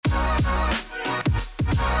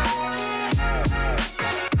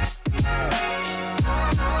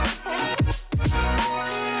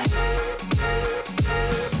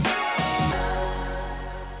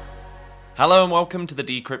Hello and welcome to the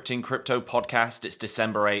Decrypting Crypto podcast. It's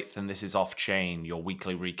December 8th and this is Off Chain, your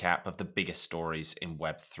weekly recap of the biggest stories in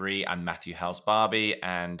Web3. I'm Matthew House-Barbie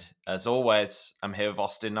and as always, I'm here with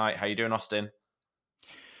Austin Knight. How you doing, Austin?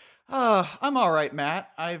 I'm all right, Matt.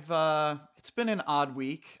 It's been an odd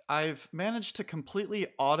week. I've managed to completely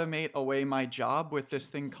automate away my job with this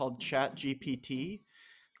thing called Chat GPT.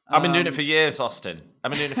 I've been doing it Um, for years, Austin.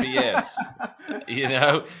 I've been doing it for years. You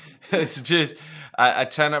know, it's just, I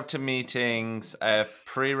turn up to meetings, I have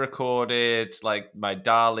pre-recorded, like, my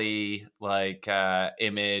DALL-E,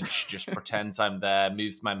 image, just pretends I'm there,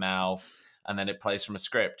 moves my mouth, and then it plays from a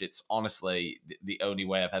script. It's honestly the only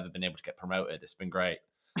way I've ever been able to get promoted. It's been great.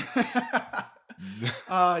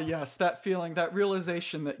 yes, that feeling, that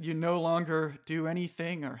realization that you no longer do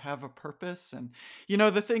anything or have a purpose. And,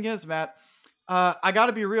 the thing is, Matt, I got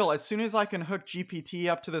to be real. As soon as I can hook GPT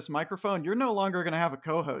up to this microphone, you're no longer going to have a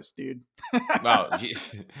co-host, dude. Well,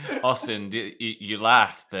 Austin, you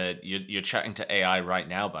laugh, but you're chatting to AI right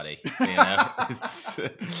now, buddy. Uh,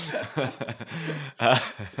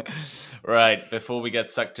 right. Before we get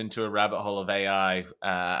sucked into a rabbit hole of AI,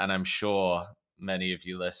 and I'm sure many of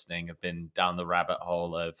you listening have been down the rabbit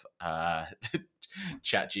hole of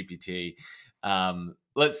Chat GPT.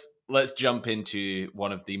 Let's jump into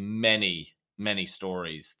one of the many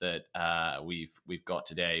stories that we've got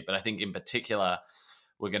today. But I think in particular,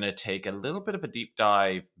 we're going to take a little bit of a deep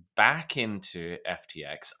dive back into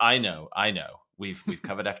FTX. I know, we've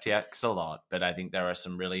covered FTX a lot, but I think there are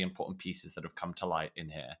some really important pieces that have come to light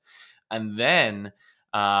in here. And then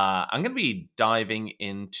I'm going to be diving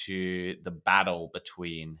into the battle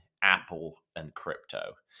between Apple and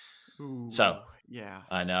crypto. Ooh, So yeah.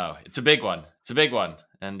 I know it's a big one. It's a big one,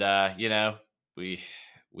 and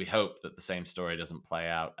we hope that the same story doesn't play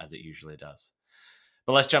out as it usually does.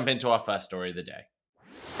 But let's jump into our first story of the day.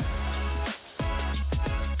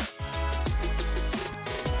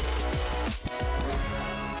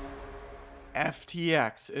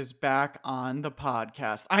 FTX is back on the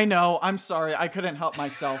podcast. I know, I'm sorry, I couldn't help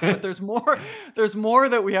myself, but there's more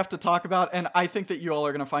that we have to talk about, and I think that you all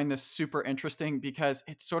are going to find this super interesting because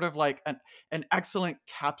it's sort of like an excellent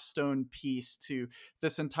capstone piece to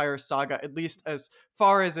this entire saga, at least as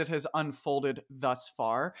far as it has unfolded thus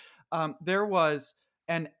far. There was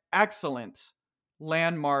an excellent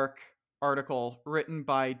landmark article written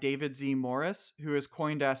by David Z. Morris, who is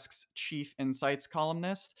CoinDesk's chief insights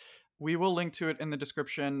columnist. We will link to it in the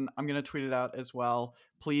description. I'm going to tweet it out as well.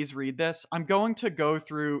 Please read this. I'm going to go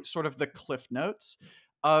through sort of the cliff notes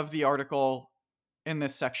of the article in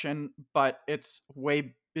this section, but it's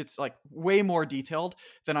like way more detailed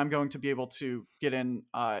than I'm going to be able to get in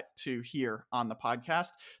to here on the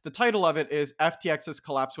podcast. The title of it is FTX's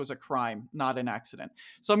collapse was a crime, not an accident.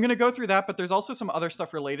 So I'm going to go through that, but there's also some other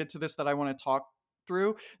stuff related to this that I want to talk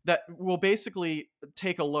through that will basically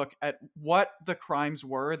take a look at what the crimes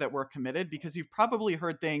were that were committed, because you've probably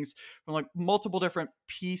heard things from like multiple different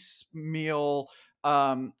piecemeal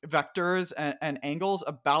vectors and angles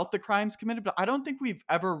about the crimes committed, but I don't think we've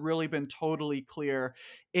ever really been totally clear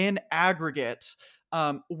in aggregate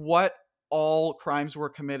what all crimes were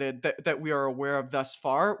committed that we are aware of thus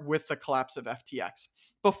far with the collapse of FTX.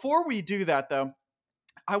 Before we do that, though,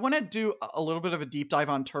 I want to do a little bit of a deep dive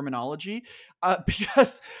on terminology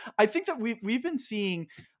because I think that we've been seeing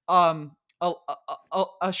a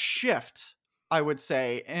shift, I would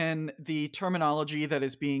say, in the terminology that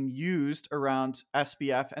is being used around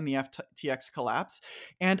SBF and the FTX collapse.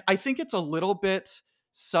 And I think it's a little bit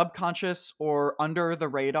subconscious or under the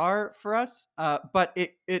radar for us, but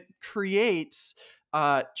it creates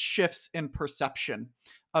shifts in perception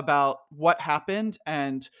about what happened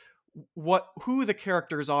and who the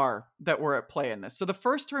characters are that were at play in this. So the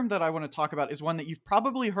first term that I want to talk about is one that you've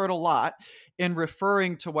probably heard a lot in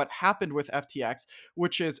referring to what happened with FTX,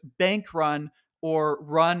 which is bank run or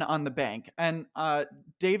run on the bank. And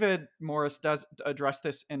David Morris does address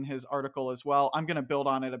this in his article as well. I'm going to build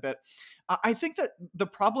on it a bit. I think that the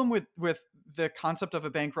problem with the concept of a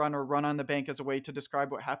bank run or run on the bank as a way to describe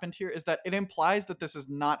what happened here is that it implies that this is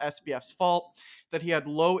not SBF's fault, that he had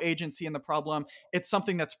low agency in the problem. It's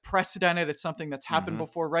something that's precedented. It's something that's happened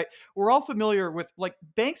before, right? We're all familiar with, like,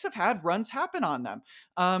 banks have had runs happen on them.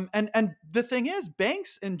 And the thing is,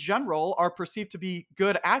 banks in general are perceived to be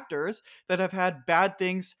good actors that have had bad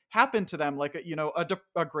things happen to them, like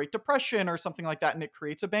a Great Depression or something like that, and it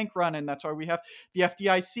creates a bank run, and that's why we have the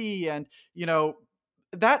FDIC, and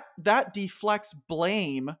that deflects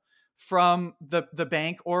blame from the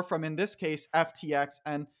bank or from, in this case, FTX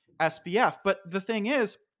and SBF. But the thing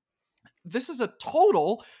is, this is a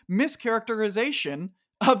total mischaracterization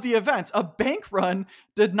of the events. A bank run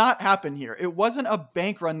did not happen here. It wasn't a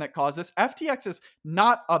bank run that caused this. FTX is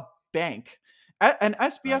not a bank. And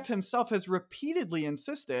Right. SBF himself has repeatedly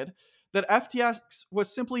insisted that FTX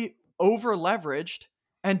was simply over leveraged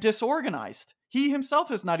and disorganized. He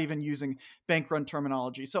himself is not even using bank run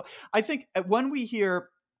terminology. So I think when we hear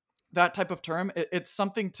that type of term, it's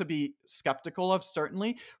something to be skeptical of,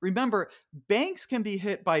 certainly. Remember, banks can be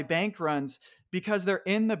hit by bank runs because they're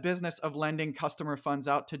in the business of lending customer funds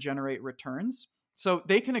out to generate returns. So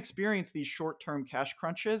they can experience these short-term cash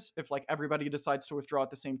crunches if like everybody decides to withdraw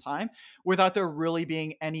at the same time without there really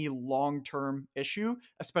being any long-term issue,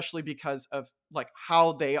 especially because of like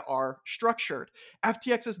how they are structured.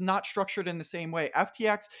 FTX is not structured in the same way.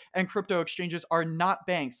 FTX and crypto exchanges are not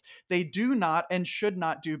banks. They do not and should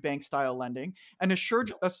not do bank style lending. And a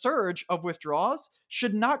surge of withdrawals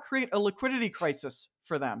should not create a liquidity crisis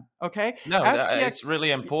for them. Okay. No, it's FTX,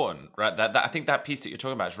 really important, right? That I think that piece that you're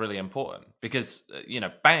talking about is really important because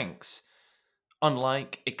banks,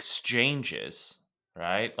 unlike exchanges,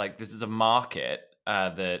 right? Like this is a market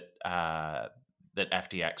that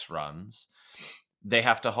FTX runs. They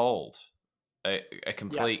have to hold a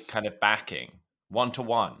complete yes, kind of backing,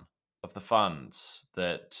 1-to-1, of the funds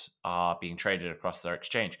that are being traded across their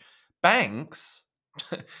exchange. Banks,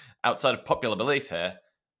 outside of popular belief here,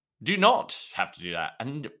 do not have to do that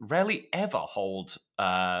and rarely ever hold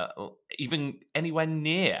even anywhere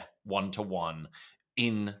near 1-to-1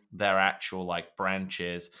 in their actual like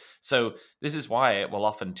branches. So this is why it will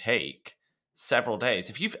often take several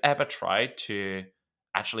days. If you've ever tried to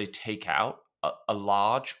actually take out a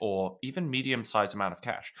large or even medium sized amount of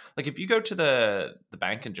cash, like if you go to the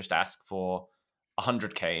bank and just ask for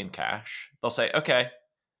 100K in cash, they'll say, okay,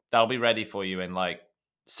 that'll be ready for you in like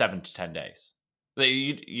 7 to 10 days. Like,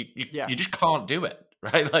 yeah, you just can't do it,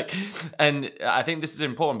 right? Like, and I think this is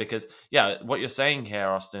important because, yeah, what you're saying here,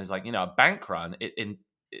 Austin, is like, a bank run,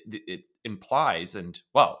 it implies, and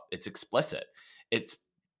well, it's explicit, it's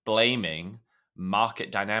blaming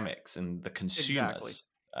market dynamics and the exactly. consumers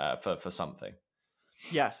for something.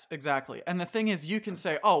 Yes, exactly. And the thing is, you can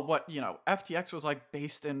say, oh, what, FTX was like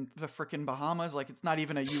based in the freaking Bahamas. Like, it's not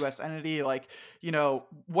even a US entity. Like,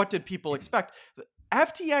 what did people expect?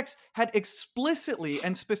 FTX had explicitly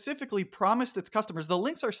and specifically promised its customers, the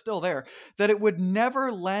links are still there, that it would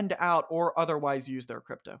never lend out or otherwise use their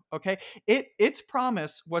crypto. Okay. Its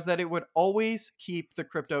promise was that it would always keep the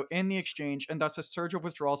crypto in the exchange, and thus a surge of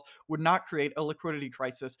withdrawals would not create a liquidity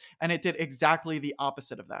crisis. And it did exactly the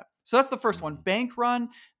opposite of that. So that's the first one. Mhm. Bank run.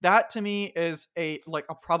 That to me is a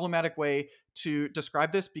problematic way to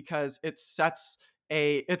describe this because it's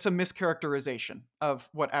a mischaracterization of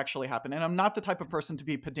what actually happened. And I'm not the type of person to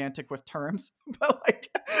be pedantic with terms, but like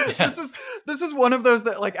Yeah. this is one of those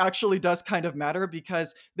that like actually does kind of matter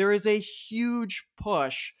because there is a huge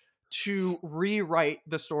push to rewrite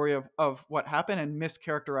the story of what happened and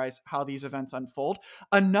mischaracterize how these events unfold.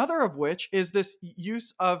 Another of which is this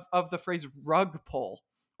use of the phrase rug pull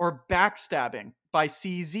or backstabbing by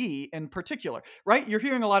CZ in particular, right? You're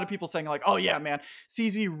hearing a lot of people saying like, "Oh yeah, man,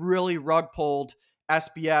 CZ really rug pulled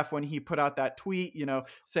SBF when he put out that tweet,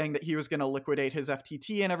 saying that he was going to liquidate his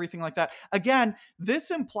FTT and everything like that." Again, this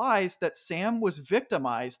implies that Sam was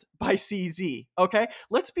victimized by CZ. Okay,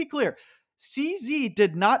 let's be clear. CZ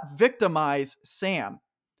did not victimize Sam.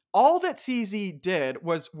 All that CZ did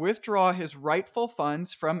was withdraw his rightful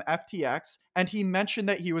funds from FTX, and he mentioned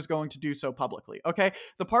that he was going to do so publicly. Okay.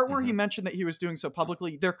 The part where he Mhm. mentioned that he was doing so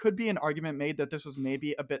publicly, there could be an argument made that this was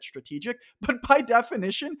maybe a bit strategic, but by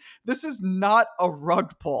definition, this is not a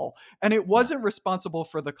rug pull, and it No. wasn't responsible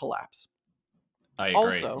for the collapse. I agree.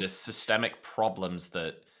 Also, The systemic problems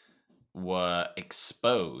that were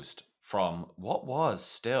exposed from what was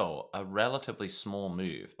still a relatively small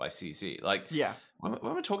move by CZ. Like yeah, when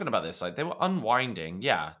we're talking about this, like they were unwinding,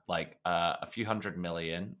 yeah, like a few hundred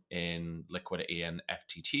million in liquidity and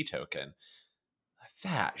FTT token.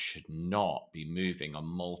 That should not be moving a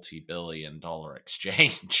multi-billion-dollar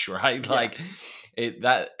exchange, right? yeah. Like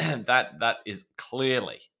that is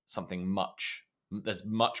clearly something much. There's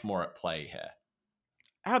much more at play here.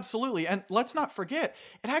 Absolutely. And let's not forget,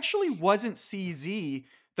 it actually wasn't CZ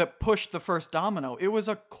that pushed the first domino. It was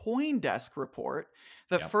a CoinDesk report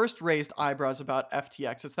that Yep. first raised eyebrows about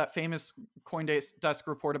FTX. It's that famous CoinDesk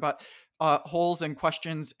report about holes and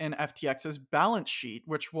questions in FTX's balance sheet,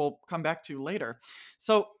 which we'll come back to later.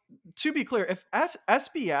 So, to be clear, if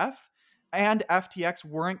SBF and FTX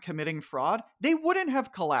weren't committing fraud, they wouldn't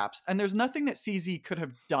have collapsed. And there's nothing that CZ could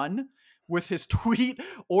have done with his tweet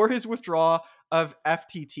or his withdrawal of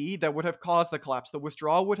FTT that would have caused the collapse. The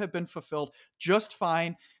withdrawal would have been fulfilled just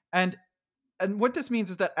fine. And and what this means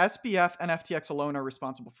is that SBF and FTX alone are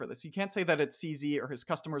responsible for this. You can't say that it's CZ or his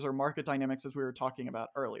customers or market dynamics, as we were talking about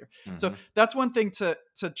earlier. So Hmm. that's one thing to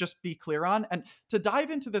just be clear on. And to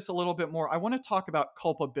dive into this a little bit more, I want to talk about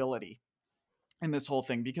culpability in this whole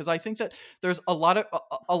thing, because I think that there's a lot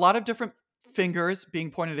of different fingers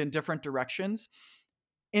being pointed in different directions.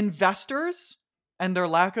 Investors and their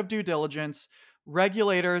lack of due diligence,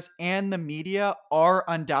 regulators, and the media are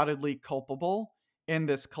undoubtedly culpable in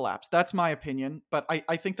this collapse. That's my opinion, but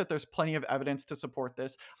I think that there's plenty of evidence to support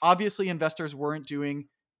this. Obviously, investors weren't doing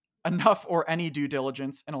enough or any due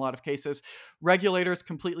diligence in a lot of cases. Regulators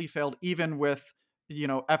completely failed, even with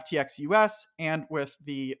FTX US and with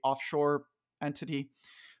the offshore entity.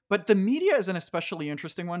 But the media is an especially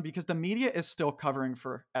interesting one because the media is still covering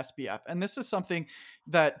for SBF. And this is something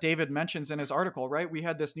that David mentions in his article, right? We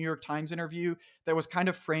had this New York Times interview that was kind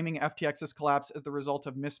of framing FTX's collapse as the result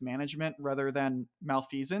of mismanagement rather than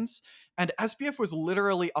malfeasance. And SBF was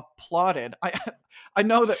literally applauded. I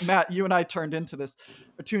know that Matt, you and I tuned into this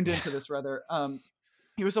rather.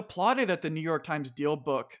 He was applauded at the New York Times Deal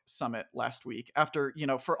Book Summit last week after,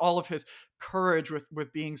 for all of his courage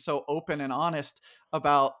with being so open and honest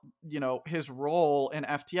about, his role in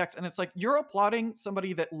FTX. And it's like, you're applauding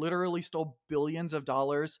somebody that literally stole billions of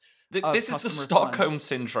dollars of This is the customer funds. Stockholm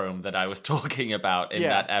syndrome that I was talking about in Yeah.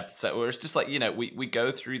 that episode, where it's just like, we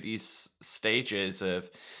go through these stages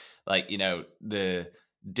of like, the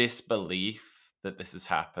disbelief that this has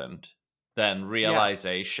happened, then Yes.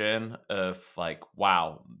 realization of like,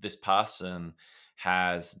 wow, this person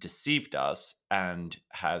has deceived us and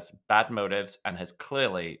has bad motives and has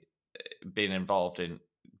clearly been involved in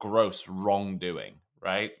gross wrongdoing,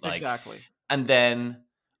 right? Like, Exactly. and then,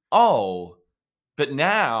 oh, but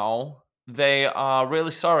now they are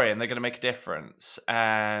really sorry and they're going to make a difference.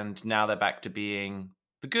 And now they're back to being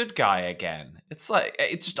the good guy again. It's like,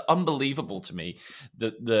 it's just unbelievable to me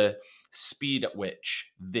the speed at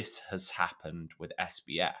which this has happened with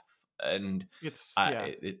SBF. And Yeah.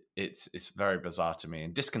 it's very bizarre to me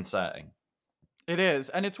and disconcerting. It is,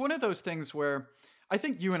 and it's one of those things where I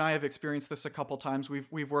think you and I have experienced this a couple times.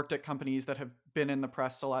 We've worked at companies that have been in the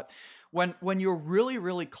press a lot. When you're really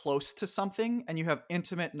really close to something and you have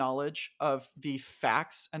intimate knowledge of the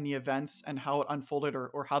facts and the events and how it unfolded,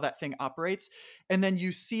 or how that thing operates, and then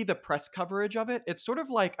you see the press coverage of it, it's sort of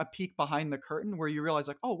like a peek behind the curtain where you realize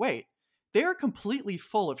like, oh wait, they are completely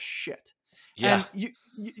full of shit, Yeah. and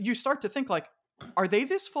you start to think like, are they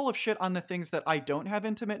this full of shit on the things that I don't have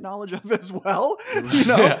intimate knowledge of as well? you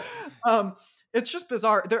know, Yeah. um, it's just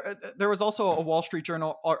bizarre. There was also a Wall Street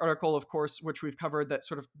Journal article, of course, which we've covered, that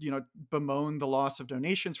sort of bemoaned the loss of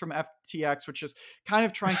donations from FTX, which is kind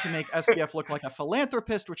of trying to make SBF look like a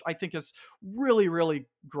philanthropist, which I think is really really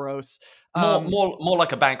gross. Um, More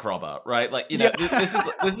like a bank robber, right? Like, yeah,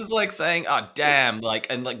 this is like saying, "Oh, damn," like,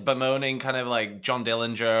 and like bemoaning kind of like John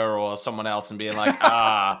Dillinger or someone else and being like,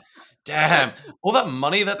 "Ah, damn, all that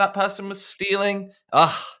money that person was stealing,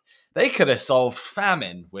 ah, they could have solved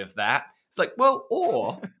famine with that." It's like, well,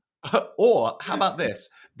 or or how about this?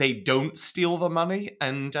 They don't steal the money,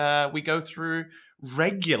 and we go through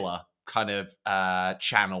regular kind of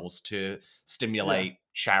channels to yeah. stimulate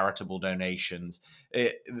charitable donations.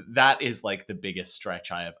 it, that is like the biggest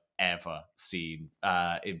stretch I have ever seen.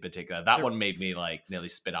 In particular, that It- one made me like nearly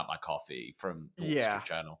spit out my coffee from the Wall yeah. Street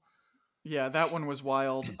Journal. Yeah, that one was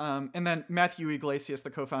wild. And then Matthew Iglesias, the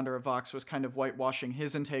co-founder of Vox, was kind of whitewashing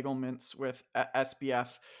his entanglements with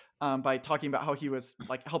SBF, by talking about how he was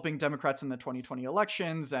like helping Democrats in the 2020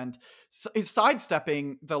 elections and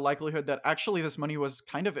sidestepping the likelihood that actually this money was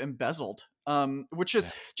kind of embezzled. Which is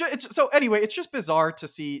Yeah, it's so anyway, it's just bizarre to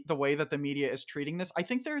see the way that the media is treating this. I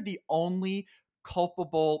think they're the only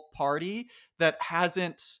culpable party that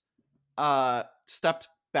hasn't stepped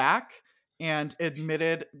back and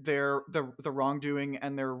admitted the wrongdoing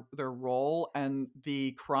and their role and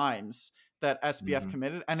the crimes that SBF hmm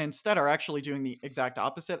committed, and instead are actually doing the exact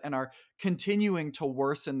opposite and are continuing to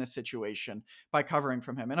worsen the situation by covering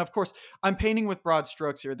from him. And of course, I'm painting with broad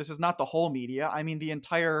strokes here. This is not the whole media. I mean, the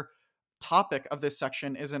entire topic of this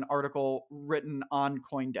section is an article written on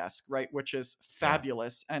CoinDesk, right, which is yeah.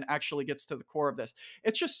 fabulous and actually gets to the core of this.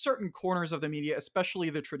 It's just certain corners of the media,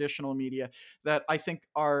 especially the traditional media, that I think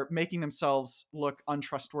are making themselves look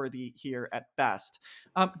untrustworthy here at best.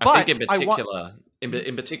 I think But in I want, particular, Mhm.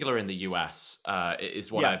 in particular in the US,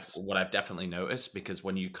 is Yes, what I've definitely noticed, because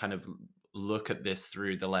when you kind of look at this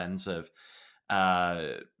through the lens of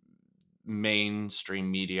uh,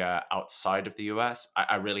 mainstream media outside of the US,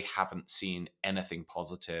 I really haven't seen anything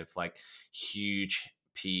positive. Like huge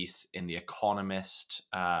piece in The Economist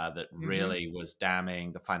that Hmm. really was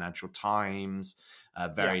damning. The Financial Times, Yeah.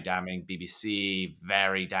 very damning. BBC,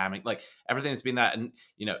 very damning. Like everything has been that, and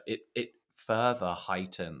it further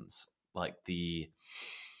heightens like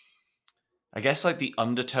I guess like the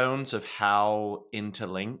undertones of how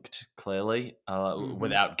interlinked, clearly, Hmm.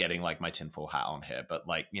 without getting like my tinfoil hat on here, but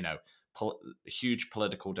like, huge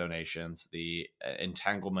political donations, the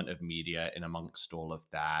entanglement of media in amongst all of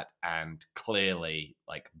that, and clearly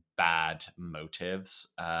like bad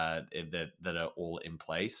motives that are all in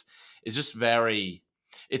place is just very.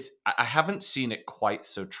 I haven't seen it quite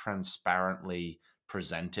so transparently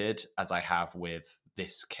presented as I have with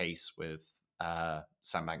this case with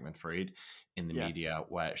Sam Bankman-Fried in the Yeah. media,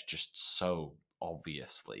 where it's just so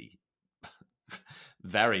obviously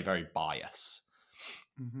very, very biased.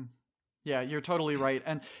 Hmm. Yeah, you're totally right.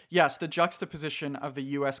 And yes, the juxtaposition of the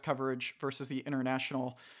US coverage versus the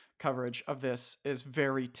international coverage of this is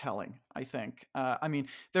very telling, I think. I mean,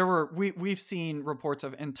 we've seen reports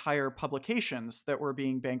of entire publications that were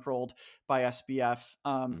being bankrolled by SBF,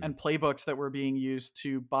 Mm. and playbooks that were being used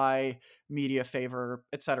to buy media favor,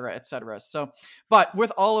 et cetera, et cetera. So, but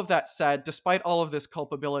with all of that said, despite all of this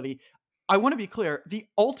culpability, I want to be clear, the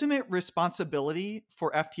ultimate responsibility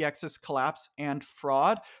for FTX's collapse and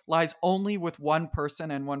fraud lies only with one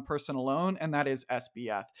person and one person alone, and that is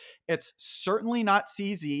SBF. It's certainly not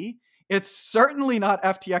CZ. It's certainly not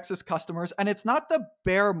FTX's customers, and it's not the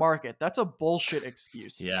bear market. That's a bullshit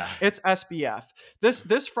excuse. Yeah. It's SBF.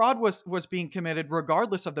 This fraud was being committed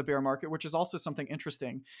regardless of the bear market, which is also something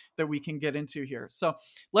interesting that we can get into here. So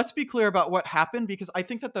let's be clear about what happened, because I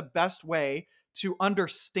think that the best way to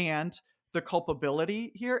understand the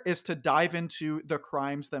culpability here is to dive into the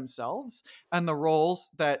crimes themselves and the roles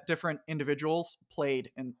that different individuals played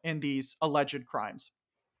in these alleged crimes.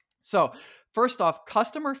 So, first off,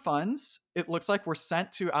 customer funds, it looks like, were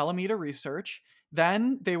sent to Alameda Research.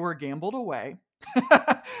 Then they were gambled away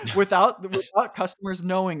without customers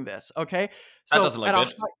knowing this. Okay. That So, doesn't look at a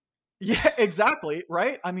good. high, yeah, exactly.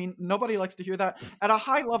 Right. I mean, nobody likes to hear that. At a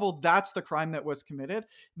high level, that's the crime that was committed.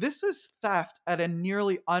 This is theft at a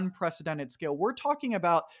nearly unprecedented scale. We're talking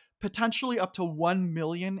about potentially up to 1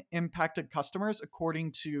 million impacted customers,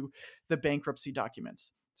 according to the bankruptcy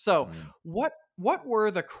documents. So, Mm. what were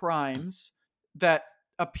the crimes that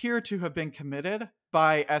appear to have been committed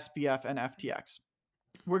by SBF and FTX?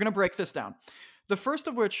 We're going to break this down. The first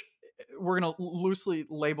of which we're going to loosely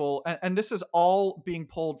label, and this is all being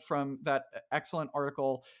pulled from that excellent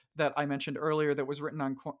article that I mentioned earlier that was written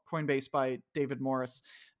on Coinbase by David Morris.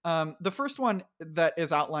 The first one that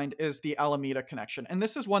is outlined is the Alameda connection. And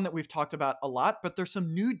this is one that we've talked about a lot, but there's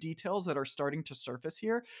some new details that are starting to surface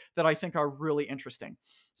here that I think are really interesting.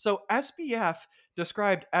 So SBF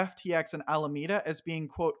described FTX and Alameda as being,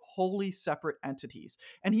 quote, wholly separate entities.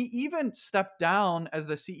 And he even stepped down as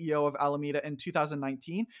the CEO of Alameda in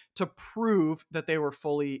 2019 to prove that they were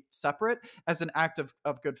fully separate as an act of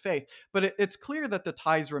good faith. But it's clear that the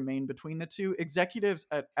ties remain between the two. Executives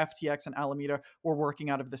at FTX and Alameda were working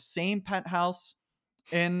out of the same penthouse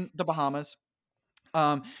in the Bahamas.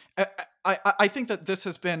 Um, I, I think that this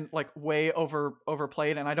has been like way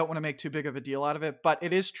overplayed, and I don't want to make too big of a deal out of it. But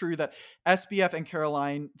it is true that SBF and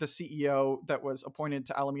Caroline, the CEO that was appointed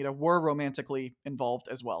to Alameda, were romantically involved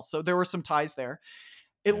as well. So there were some ties there.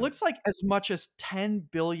 It Yeah. looks like as much as $10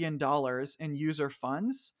 billion in user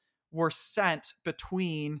funds were sent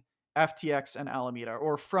between FTX and Alameda,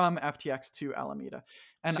 or from FTX to Alameda,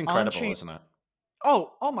 It's and on incredible, chain. isn't it?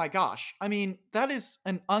 Oh my gosh. I mean, that is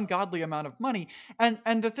an ungodly amount of money. And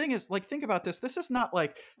the thing is, like, think about this. This is not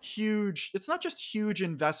like huge, it's not just huge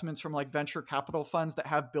investments from like venture capital funds that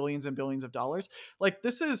have billions and billions of dollars. Like,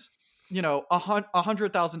 this is,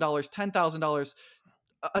 $100,000, $10,000,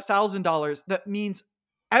 $1,000. That means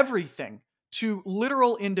everything to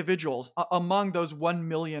literal individuals among those 1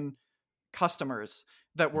 million customers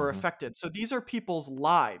that were Hmm. affected. So these are people's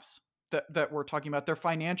lives that we're talking about, their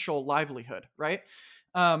financial livelihood, right?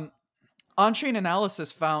 Um, On-chain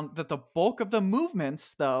analysis found that the bulk of the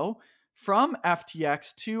movements, though, from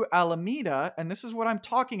FTX to Alameda, and this is what I'm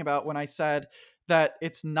talking about when I said that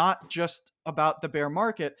it's not just about the bear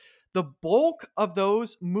market, the bulk of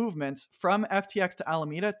those movements from FTX to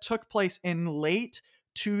Alameda took place in late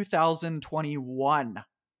 2021.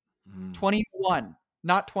 Mm. 21,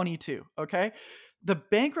 not 22, okay? The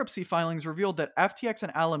bankruptcy filings revealed that FTX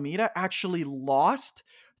and Alameda actually lost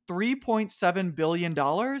 $3.7 billion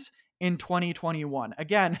in 2021.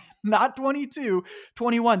 Again, not 22,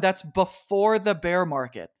 21. That's before the bear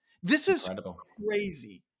market. This It's is incredible.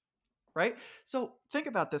 crazy, right? So think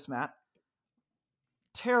about this, Matt.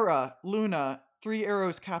 Terra, Luna, Three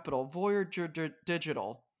Arrows Capital, Voyager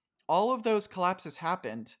Digital, all of those collapses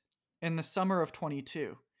happened in the summer of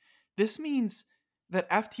 22. This means that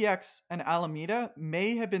FTX and Alameda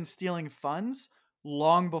may have been stealing funds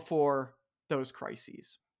long before those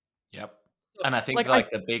crises. Yep. So, And I think like I like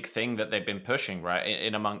the big thing that they've been pushing, right,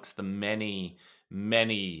 in amongst the many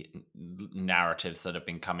narratives that have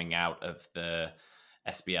been coming out of the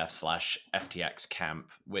SBF slash FTX camp,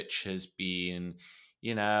 which has been,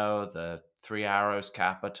 the Three Arrows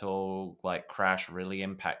Capital like crash really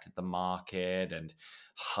impacted the market and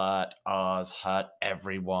hurt us, hurt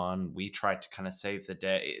everyone. We tried to kind of save the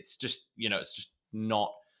day. It's just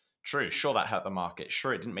not true. Sure, that hurt the market.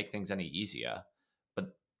 Sure, it didn't make things any easier,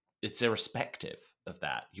 but it's irrespective of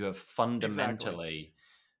that. You have exactly. fundamentally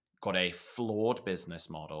got a flawed business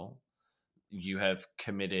model. You have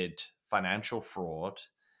committed financial fraud,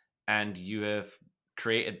 and you have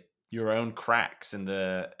created your own cracks in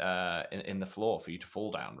the in the floor for you to fall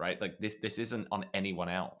down. Right? Like this isn't on anyone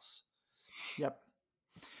else. Yep.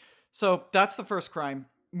 So that's the first crime.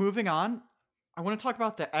 Moving on, I want to talk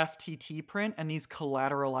about the FTT print and these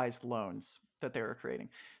collateralized loans that they were creating.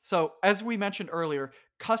 So, as we mentioned earlier,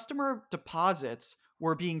 customer deposits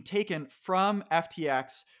were being taken from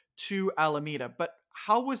FTX to Alameda. But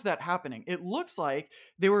how was that happening? It looks like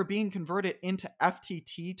they were being converted into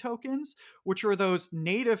FTT tokens, which are those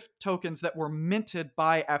native tokens that were minted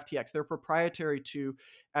by FTX. They're proprietary to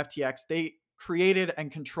FTX. They created and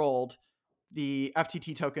controlled the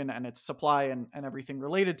FTT token and its supply and everything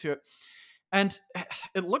related to it. And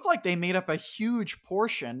it looked like they made up a huge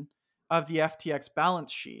portion of the FTX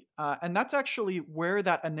balance sheet. And that's actually where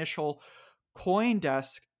that initial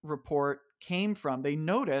CoinDesk report came from. They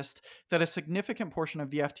noticed that a significant portion of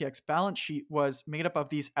the FTX balance sheet was made up of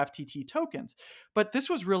these FTT tokens. But this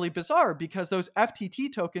was really bizarre because those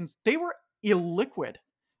FTT tokens, they were illiquid.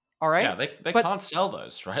 All Yeah, right. they But can't sell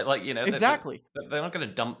those, right? Like exactly. they're not going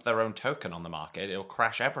to dump their own token on the market. It'll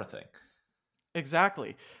crash everything.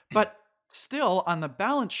 Exactly. But still, on the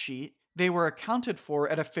balance sheet, they were accounted for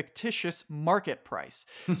at a fictitious market price.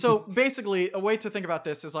 So basically, a way to think about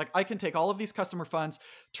this is like I can take all of these customer funds,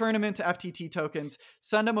 turn them into FTT tokens,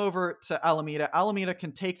 send them over to Alameda. Alameda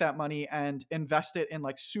can take that money and invest it in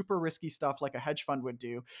like super risky stuff like a hedge fund would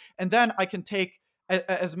do. And then I can take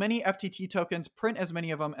as many FTT tokens, print as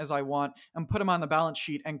many of them as I want, and put them on the balance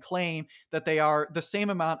sheet and claim that they are the same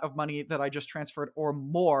amount of money that I just transferred or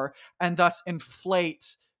more, and thus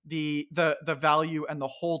inflate the value and the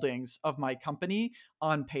holdings of my company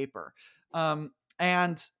on paper.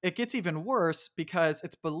 And it gets even worse because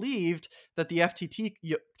it's believed that the FTT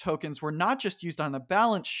tokens were not just used on the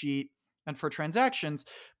balance sheet and for transactions,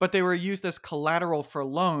 but they were used as collateral for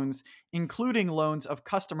loans, including loans of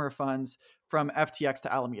customer funds from FTX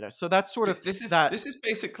to Alameda. So that's sort of that. This is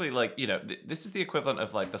basically like this is the equivalent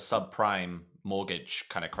of like the subprime mortgage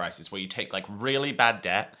kind of crisis where you take like really bad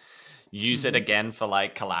debt, use it Mhm. again for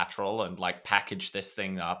like collateral and like package this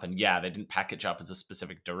thing up. And yeah, they didn't package up as a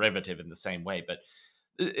specific derivative in the same way, but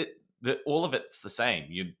all of it's the same.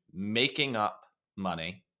 You're making up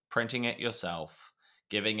money, printing it yourself,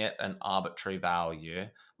 giving it an arbitrary value,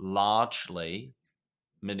 largely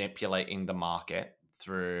manipulating the market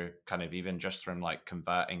through kind of even just from like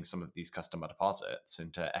converting some of these customer deposits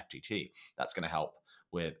into FTT. That's going to help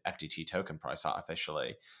with FTT token price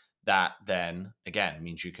artificially. That then again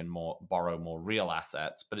means you can borrow more real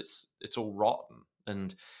assets, but it's all rotten,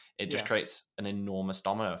 and it just Yeah. creates an enormous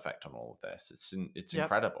domino effect on all of this. It's Yep.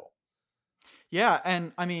 incredible. Yeah,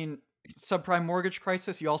 and I mean, subprime mortgage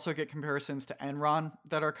crisis, you also get comparisons to Enron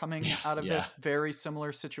that are coming Yeah, out of yeah. this very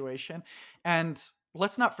similar situation. And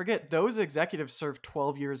let's not forget, those executives served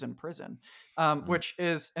 12 years in prison, Mm. which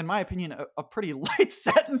is, in my opinion, a pretty light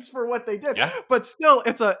sentence for what they did. Yeah. But still,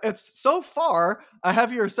 it's so far a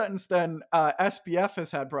heavier sentence than SBF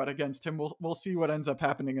has had brought against him. We'll see what ends up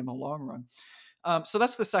happening in the long run. So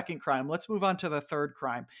that's the second crime. Let's move on to the third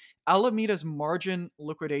crime, Alameda's margin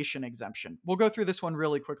liquidation exemption. We'll go through this one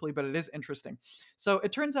really quickly, but it is interesting. So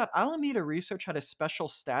it turns out Alameda Research had a special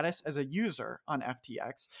status as a user on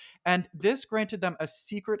FTX, and this granted them a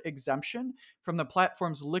secret exemption from the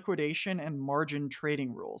platform's liquidation and margin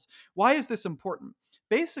trading rules. Why is this important?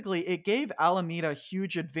 Basically, it gave Alameda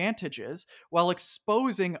huge advantages while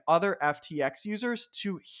exposing other FTX users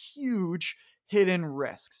to huge hidden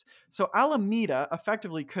risks. So Alameda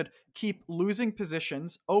effectively could keep losing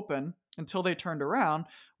positions open until they turned around,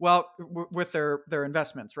 well, with their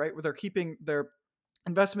investments, right? Where they're keeping their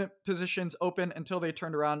investment positions open until they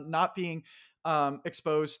turned around, not being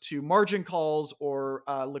exposed to margin calls or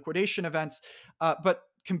liquidation events. But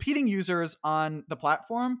competing users on the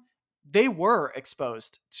platform they were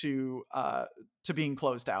exposed to being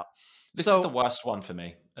closed out. This is the So worst one for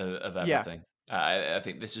me of yeah. everything. I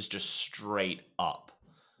think this is just straight up,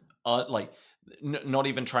 like not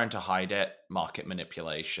even trying to hide it, market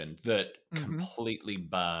manipulation that Hmm. completely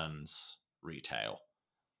burns retail.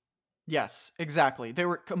 Yes, exactly. They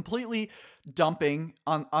were completely dumping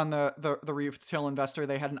on the retail investor.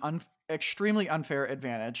 They had an extremely unfair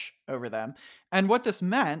advantage over them. And what this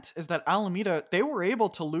meant is that Alameda, they were able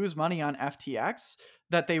to lose money on FTX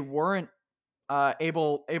that they weren't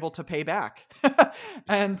able to pay back,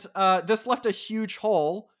 and this left a huge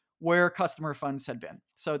hole where customer funds had been.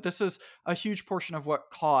 So this is a huge portion of what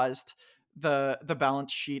caused the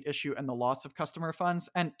balance sheet issue and the loss of customer funds.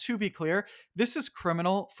 And to be clear, this is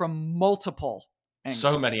criminal from multiple So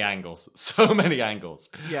angles. many angles, so many angles.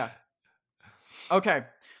 Yeah. Okay.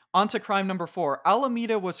 On to crime number 4.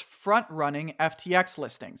 Alameda was front running FTX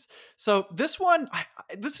listings. So this one,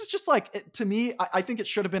 this is just like to me. I think it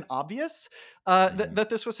should have been obvious Mhm. that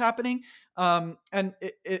this was happening, and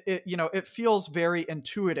it feels very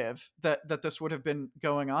intuitive that this would have been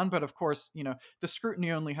going on. But of course, the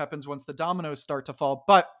scrutiny only happens once the dominoes start to fall.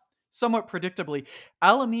 But somewhat predictably,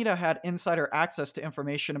 Alameda had insider access to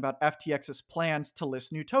information about FTX's plans to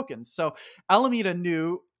list new tokens. So Alameda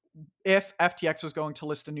knew if FTX was going to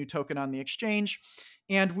list a new token on the exchange.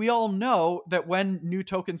 And we all know that when new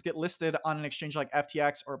tokens get listed on an exchange like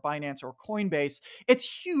FTX or Binance or Coinbase, it's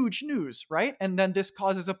huge news, right? And then this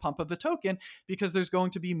causes a pump of the token because there's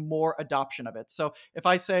going to be more adoption of it. So if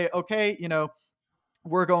I say, okay,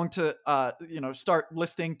 we're going to start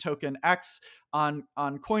listing token X on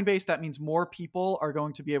Coinbase. That means more people are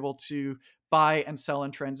going to be able to buy and sell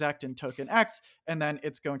and transact in token X, and then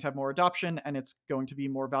it's going to have more adoption and it's going to be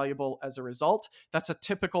more valuable as a result. That's a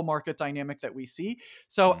typical market dynamic that we see.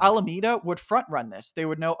 So Mhm. Alameda would front run this. They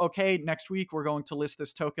would know, okay, next week we're going to list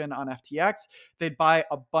this token on FTX. They'd buy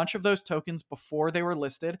a bunch of those tokens before they were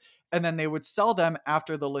listed, and then they would sell them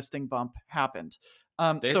after the listing bump happened.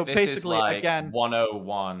 So This is basically, like again,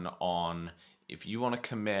 101 on if you want to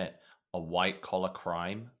commit a white collar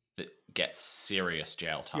crime that gets serious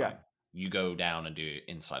jail yeah, time, you go down and do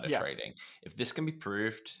insider yeah, trading. If this can be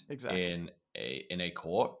proved exactly. in a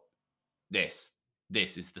court, this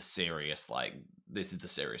this is the serious like this is the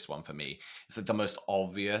serious one for me. It's like the most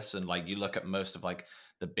obvious, and like you look at most of like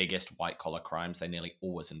the biggest white collar crimes, they nearly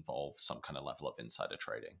always involve some kind of level of insider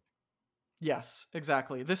trading. Yes,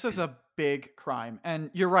 exactly. This is a big crime. And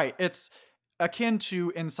you're right. It's akin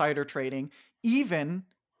to insider trading, even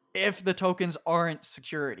if the tokens aren't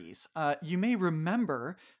securities. You may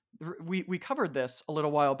remember we covered this a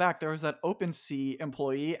little while back. There was that OpenSea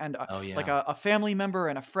employee and Oh like yeah. a family member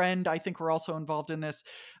and a friend, I think, were also involved in this,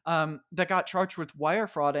 that got charged with wire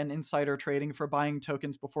fraud and insider trading for buying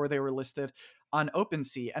tokens before they were listed on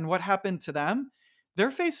OpenSea. And what happened to them? They're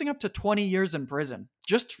facing up to 20 years in prison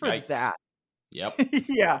just for Yikes. that. Yep.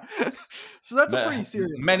 Yeah. So that's a pretty Ma-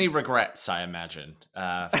 serious Many one. regrets, I imagine, for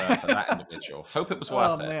that individual. Hope it was Oh,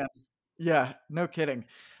 worth it. man. Yeah, no kidding.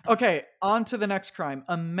 Okay, on to the next crime.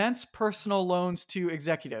 Immense personal loans to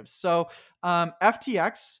executives. So,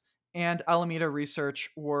 FTX and Alameda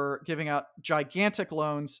Research were giving out gigantic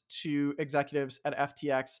loans to executives at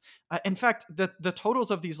FTX. In fact, the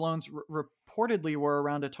totals of these loans reportedly were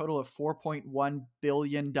around a total of $4.1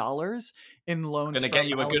 billion in It's loans gonna get from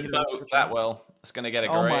you a good Alameda boat, Research that alone. will. It's gonna get a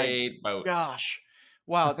Oh my great boat. gosh.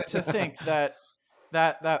 Wow, to think that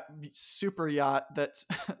that super yacht that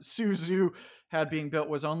Suzu had being built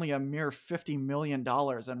was only a mere $50 million,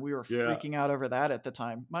 and we were Yeah. freaking out over that at the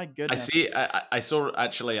time. My I goodness. see. I saw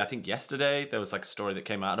actually. I think yesterday there was like a story that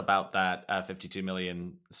came out about that 52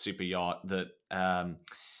 million super yacht that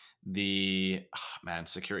the man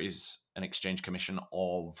Securities and Exchange Commission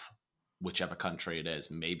of whichever country it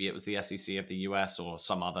is, maybe it was the SEC of the US or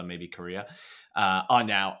some other, maybe Korea, are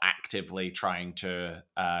now actively trying to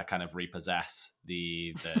kind of repossess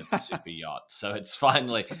the super yacht. So it's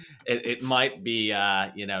finally it might be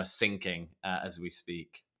sinking as we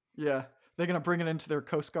speak. Yeah. They're gonna bring it into their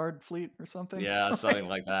Coast Guard fleet or something? Yeah, Like something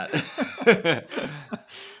like that.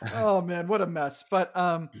 oh man, what a mess. But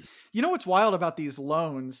you know what's wild about these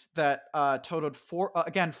loans that totaled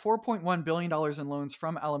 $4.1 billion in loans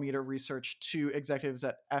from Alameda Research to executives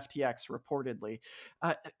at FTX reportedly.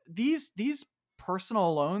 These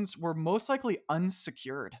personal loans were most likely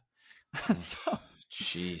unsecured. so Oof,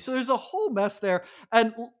 so there's a Jesus. whole mess there.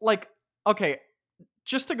 And like, okay,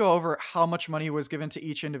 just to go over how much money was given to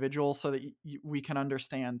each individual so that we can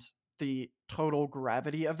understand the total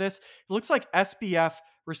gravity of this. It looks like SBF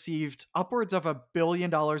received upwards of $1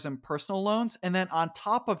 billion in personal loans. And then on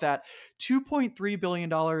top of that, $2.3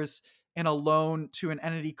 billion in a loan to an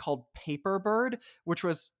entity called Paperbird, which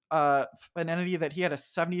was an entity that he had a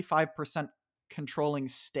 75% controlling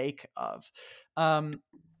stake of. Um,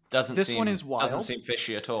 this one is Doesn't wild. seem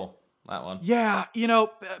fishy at all. That one. Yeah,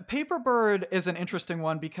 Paperbird is an interesting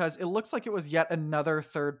one because it looks like it was yet another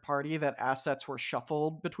third party that assets were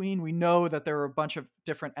shuffled between. We know that there are a bunch of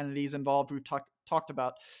different entities involved. We've talked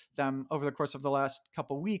about them over the course of the last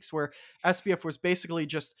couple weeks, where SBF was basically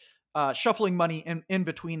just shuffling money in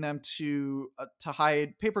between them to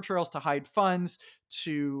hide paper trails, to hide funds,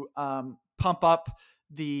 to pump up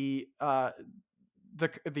the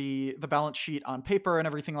the balance sheet on paper and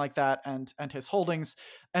everything like that, and his holdings.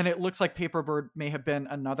 And it looks like Paperbird may have been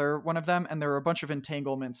another one of them, and there are a bunch of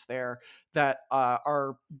entanglements there that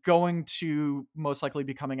are going to most likely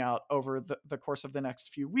be coming out over the course of the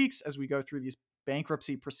next few weeks as we go through these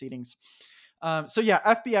bankruptcy proceedings. So yeah,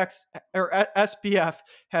 SBF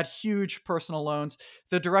had huge personal loans.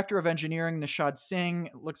 The director of engineering, Nishad Singh,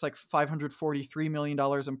 looks like $543 million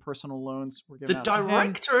in personal loans were The given out to him.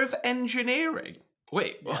 director of engineering.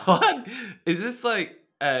 Wait, Yeah. what? Is this like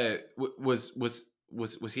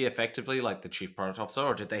was he effectively like the chief product officer,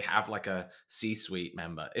 or did they have like a C-suite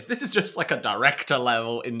member? If this is just like a director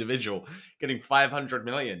level individual getting 500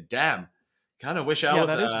 million, damn. Kind of wish I Yeah,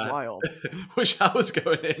 was that is wild. wish I was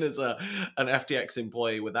going in as an FTX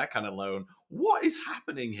employee with that kind of loan. What is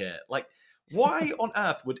happening here? Like, why on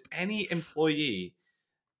earth would any employee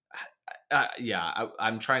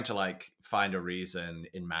I'm trying to like find a reason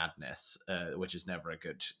in madness, which is never a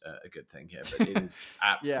good thing here, but it is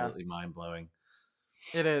Yeah, absolutely mind blowing.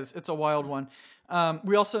 it is. It's a wild one.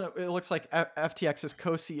 We also, it looks like FTX's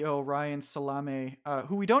co-CEO Ryan Salame,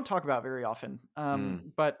 who we don't talk about very often,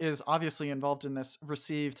 but is obviously involved in this,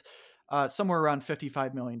 received somewhere around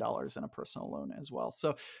 $55 million in a personal loan as well.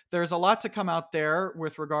 So there's a lot to come out there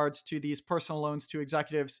with regards to these personal loans to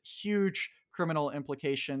executives. Huge criminal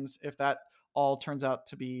implications if that all turns out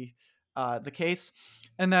to be the case.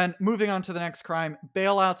 And then moving on to the next crime,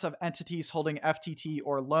 bailouts of entities holding FTT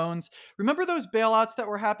or loans. Remember those bailouts that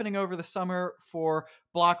were happening over the summer for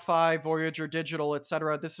BlockFi, Voyager Digital,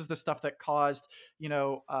 etc.? This is the stuff that caused,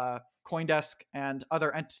 CoinDesk and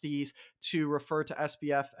other entities to refer to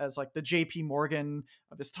SBF as like the JP Morgan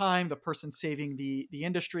of his time, the person saving the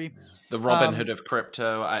industry. The Robin Hood of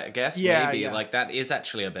crypto, I guess Yeah, maybe yeah. like that is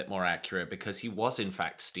actually a bit more accurate because he was in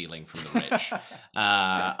fact stealing from the rich.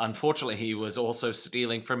 Unfortunately, he was also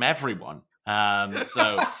stealing from everyone.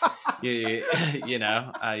 So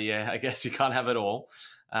I guess you can't have it all.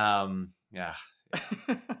 Yeah.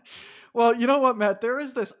 Well, you know what, Matt? There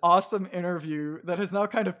is this awesome interview that has now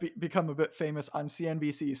kind of become a bit famous on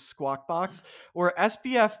CNBC's Squawk Box, where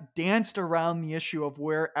SBF danced around the issue of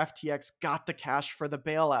where FTX got the cash for the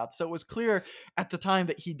bailout. So it was clear at the time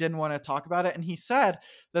that he didn't want to talk about it. And he said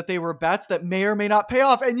that they were bets that may or may not pay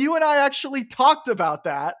off. And you and I actually talked about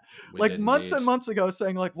that We like did months indeed. and months ago,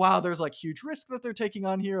 saying like, wow, there's like huge risk that they're taking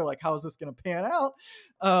on here. Like, how is this going to pan out?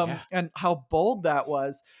 And how bold that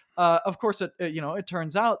was. Of course, it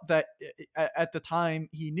turns out that at the time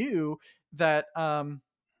he knew that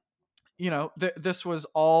this was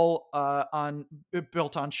all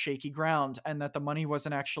built on shaky ground, and that the money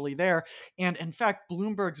wasn't actually there. And in fact,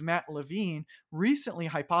 Bloomberg's Matt Levine recently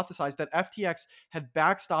hypothesized that FTX had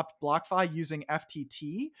backstopped BlockFi using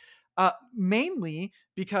FTT, mainly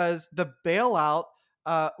because the bailout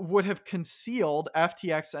would have concealed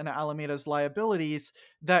FTX and Alameda's liabilities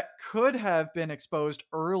that could have been exposed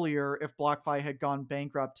earlier if BlockFi had gone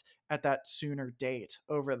bankrupt at that sooner date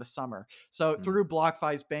over the summer. So through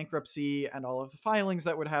BlockFi's bankruptcy and all of the filings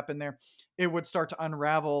that would happen there, it would start to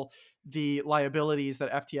unravel the liabilities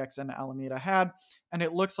that FTX and Alameda had. And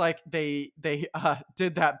it looks like they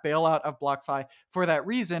did that bailout of BlockFi for that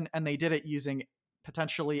reason, and they did it using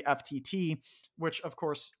potentially FTT, which of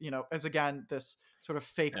course, is again this sort of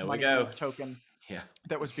fake There we money go. token Yeah.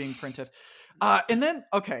 that was being printed. And then,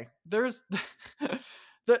 okay, there's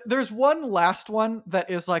there's one last one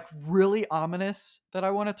that is like really ominous that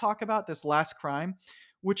I want to talk about, this last crime,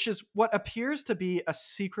 which is what appears to be a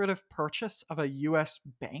secretive purchase of a US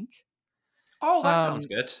bank. Oh, that sounds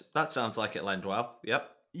Um, good. That sounds like it landed well. Yep.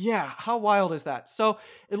 yeah, how wild is that? So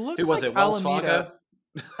it Who looks was like it? Wells Alameda,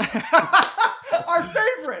 Fargo? our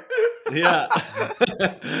favorite. Yeah.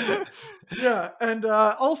 Yeah, and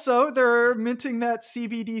also they're minting that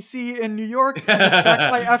CBDC in New York, and it's backed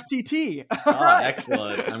by FTT. All Oh, right.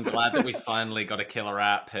 excellent. I'm glad that we finally got a killer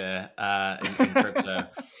app here in crypto.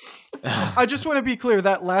 I just want to be clear,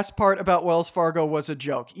 that last part about Wells Fargo was a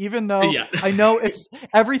joke, even though Yeah. I know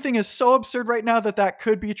everything is so absurd right now that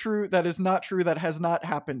could be true. That is not true. That has not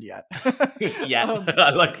happened yet. Yet.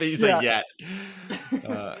 I like that you say yeah. yet.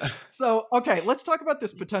 Uh, So, okay, let's talk about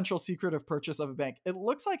this potential secretive purchase of a bank. It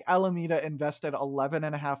looks like Alameda invested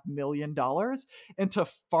 $11.5 million into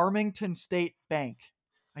Farmington State Bank.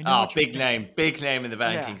 I know oh, what you're thinking. big name in the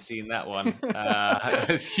Yeah. banking scene. That one.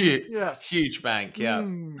 It's huge, Yes. huge bank. Yeah,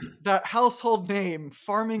 That household name,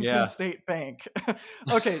 Farmington yeah. State Bank.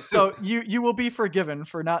 Okay, so you will be forgiven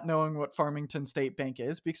for not knowing what Farmington State Bank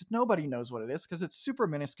is because nobody knows what it is because it's super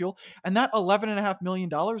minuscule. And that $11.5 million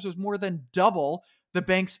was more than double the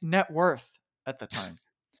bank's net worth at the time.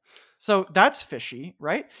 So that's fishy,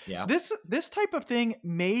 right? Yeah. This type of thing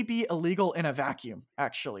may be illegal in a vacuum,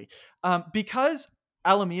 actually, because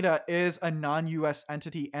Alameda is a non-U.S.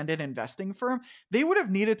 entity and an investing firm. They would have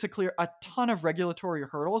needed to clear a ton of regulatory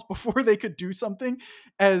hurdles before they could do something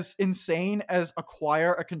as insane as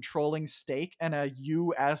acquire a controlling stake in a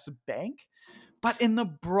U.S. bank. But in the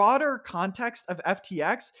broader context of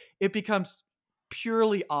FTX, it becomes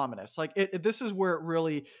purely ominous. Like this is where it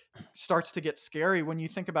really starts to get scary when you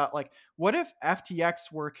think about like what if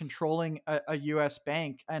FTX were controlling a US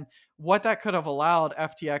bank and what that could have allowed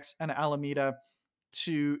FTX and Alameda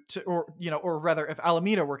to or or rather if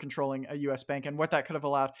Alameda were controlling a US bank and what that could have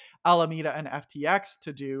allowed Alameda and FTX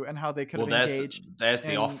to do and how they could Well, have engaged there's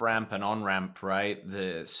the in off ramp and on ramp, right?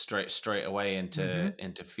 The straight away Mhm.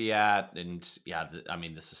 into fiat, and yeah, I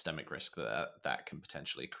mean the systemic risk that can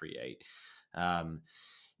potentially create. Um,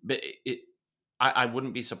 but I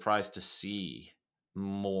wouldn't be surprised to see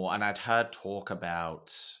more. And I'd heard talk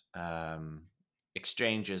about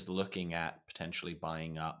exchanges looking at potentially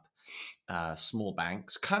buying up small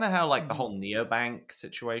banks, kind of how like the Mhm. whole neobank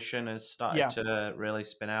situation has started Yeah. to really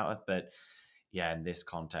spin out of. But yeah, in this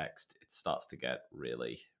context, it starts to get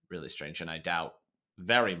really, really strange. And I doubt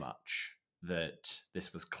very much that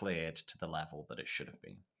this was cleared to the level that it should have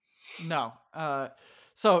been. No.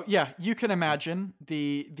 So yeah, you can imagine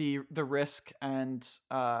the risk and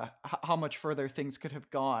how much further things could have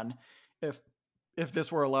gone if this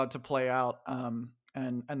were allowed to play out.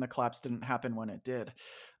 And the collapse didn't happen when it did.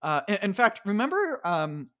 In fact, remember,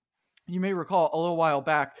 you may recall a little while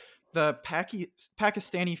back, the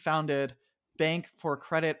Pakistani founded Bank for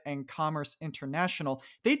Credit and Commerce International.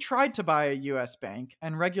 They tried to buy a US bank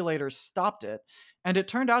and regulators stopped it. And it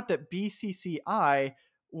turned out that BCCI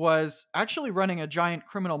was actually running a giant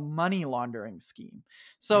criminal money laundering scheme.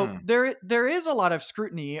 So Hmm. there is a lot of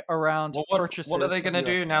scrutiny around Well, what are purchases they of going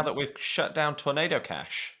to US do now that banks. we've shut down Tornado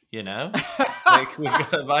Cash? You know, like we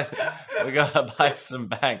gotta buy some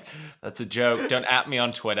banks. That's a joke. Don't at me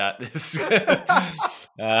on Twitter. This.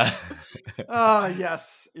 uh, Ah,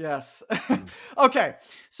 yes, yes. Okay,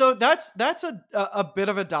 so that's a bit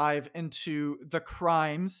of a dive into the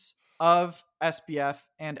crimes of SBF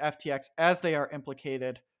and FTX as they are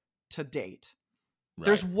implicated to date.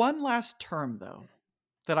 There's right. one last term though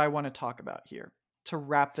that I want to talk about here to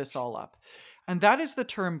wrap this all up, and that is the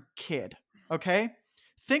term kid. Okay,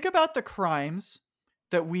 think about the crimes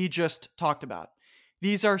that we just talked about.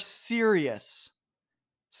 These are serious,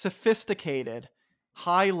 sophisticated,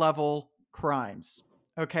 high level crimes.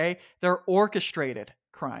 Okay? They're orchestrated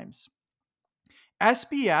crimes.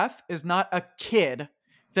 SBF is not a kid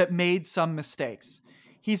that made some mistakes.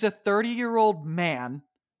 He's a 30-year-old man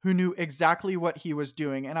who knew exactly what he was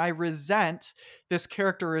doing. And I resent this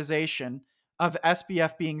characterization of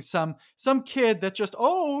SBF being some kid that just,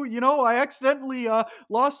 oh, I accidentally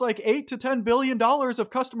lost like 8 to $10 billion of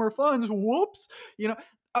customer funds. Whoops.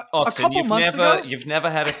 A Austin, couple months ago, you've never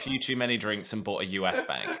had a few too many drinks and bought a US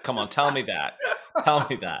bank. Come on, tell me that. Tell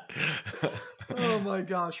me that. oh my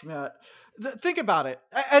gosh, Matt. Think about it.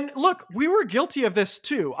 And look, we were guilty of this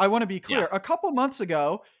too. I want to be Yeah. clear. A couple months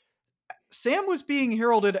ago, Sam was being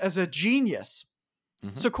heralded as a genius.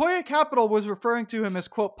 Hmm. Sequoia Capital was referring to him as,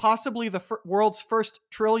 quote, possibly the world's first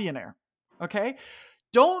trillionaire. Okay?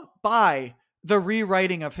 Don't buy the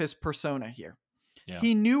rewriting of his persona here. Yeah.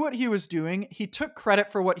 He knew what he was doing. He took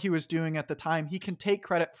credit for what he was doing at the time. He can take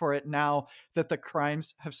credit for it now that the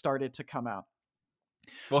crimes have started to come out.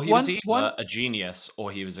 Well, he was One, either a genius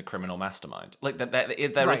or he was a criminal mastermind. Like there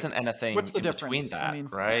right. isn't anything What's the in between difference? I that, mean,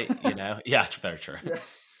 right? You know? Yeah, very true. yeah.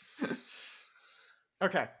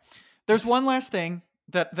 Okay. There's one last thing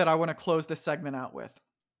that I want to close this segment out with,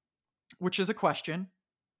 which is a question.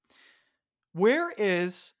 Where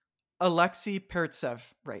is Alexei Pertsev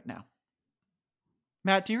right now?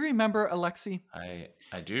 Matt, do you remember Alexei?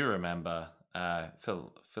 I do remember.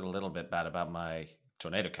 Feel a little bit bad about my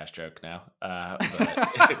tornado cash joke now.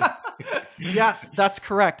 But Yes, that's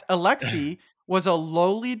correct. Alexei was a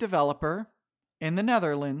lowly developer in the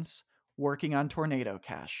Netherlands working on Tornado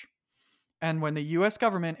Cash. And when the US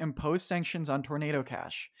government imposed sanctions on Tornado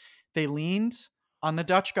Cash, they leaned on the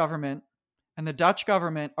Dutch government and the Dutch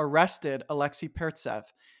government arrested Alexei Pertsev.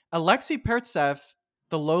 Alexei Pertsev,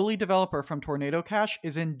 the lowly developer from Tornado Cash,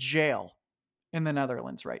 is in jail in the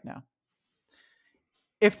Netherlands right now.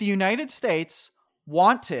 If the United States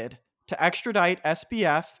wanted to extradite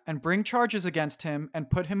SBF and bring charges against him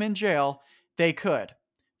and put him in jail, they could.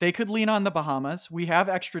 They could lean on the Bahamas. We have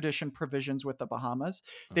extradition provisions with the Bahamas.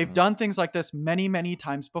 They've done things like this many, many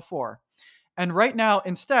times before. And right now,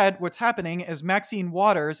 instead, what's happening is Maxine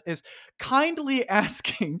Waters is kindly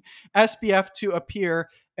asking SBF to appear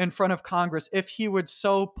in front of Congress if he would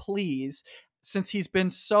so please, since he's been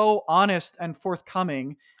so honest and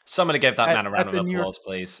forthcoming Somebody give that man a round at of the New York. applause,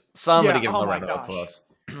 please. Somebody Yeah. give him Oh a my round of gosh, applause.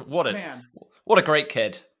 what a man. what a great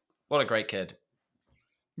kid. What a great kid.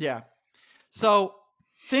 Yeah. So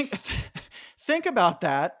think think about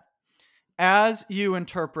that as you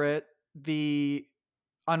interpret the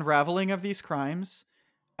unraveling of these crimes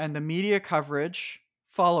and the media coverage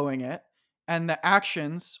following it and the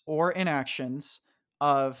actions or inactions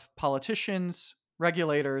of politicians,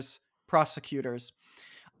 regulators, prosecutors.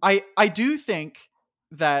 I do think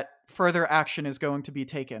that further action is going to be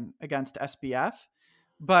taken against SBF,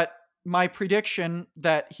 but my prediction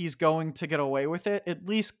that he's going to get away with it, at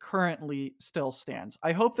least currently, still stands.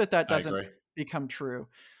 I hope that that I doesn't agree. become true,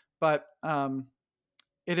 but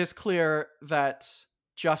it is clear that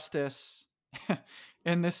justice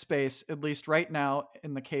in this space, at least right now,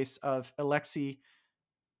 in the case of Alexei,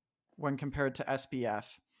 when compared to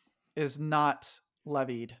SBF, is not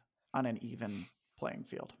levied on an even playing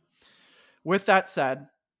field. With that said,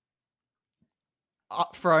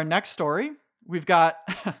 for our next story, we've got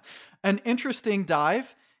an interesting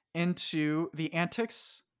dive into the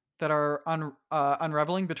antics that are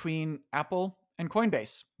unraveling between Apple and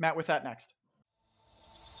Coinbase. Matt, with that next.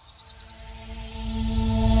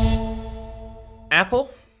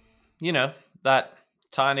 Apple, you know, that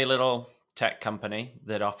tiny little tech company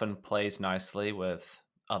that often plays nicely with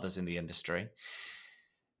others in the industry.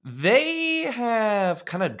 They have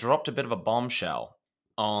kind of dropped a bit of a bombshell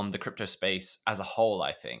on the crypto space as a whole,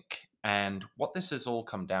 I think. And what this has all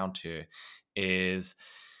come down to is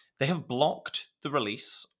they have blocked the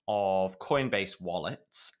release of Coinbase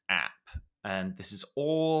Wallet's app. And this is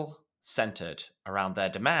all centered around their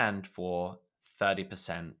demand for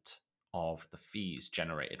 30% of the fees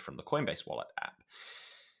generated from the Coinbase Wallet app.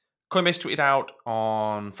 Coinbase tweeted out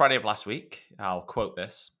on Friday of last week, I'll quote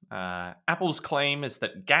this, Apple's claim is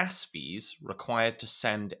that gas fees required to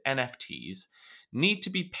send NFTs need to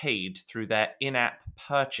be paid through their in-app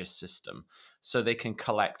purchase system so they can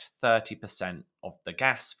collect 30% of the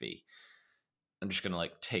gas fee. I'm just going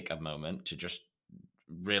to take a moment to just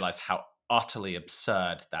realize how utterly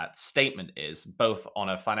absurd that statement is, both on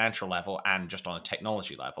a financial level and just on a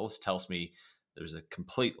technology level. This tells me there's a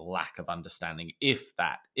complete lack of understanding if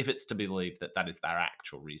it's to be believed that that is their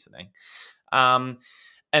actual reasoning.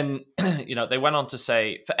 And they went on to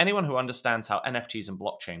say, for anyone who understands how NFTs and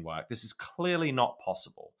blockchain work, this is clearly not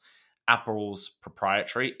possible. Apple's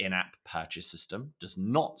proprietary in-app purchase system does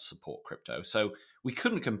not support crypto, so we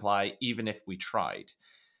couldn't comply even if we tried.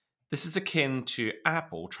 This is akin to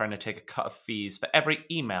Apple trying to take a cut of fees for every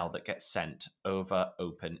email that gets sent over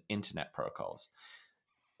open internet protocols.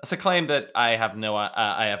 That's a claim that I have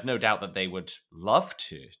no doubt that they would love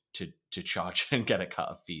to charge and get a cut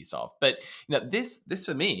of fees off. But this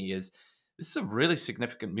for me is a really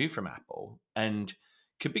significant move from Apple and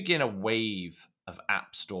could begin a wave of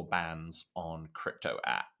app store bans on crypto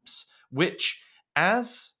apps, which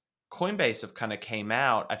as Coinbase have kind of came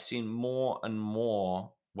out, I've seen more and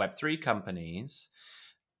more Web3 companies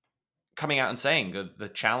coming out and saying the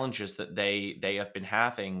challenges that they have been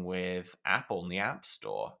having with Apple in the App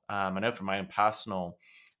Store. I know from my own personal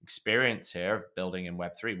experience here of building in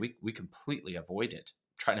Web3, we completely avoided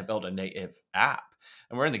trying to build a native app.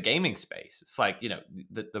 And we're in the gaming space. It's like,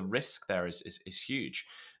 the risk there is huge.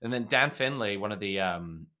 And then Dan Finley, one of the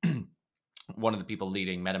one of the people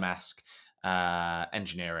leading MetaMask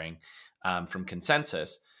engineering from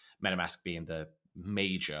Consensus, MetaMask being the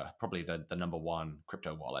major, probably the number one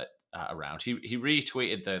crypto wallet around. He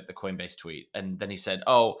retweeted the Coinbase tweet, and then he said,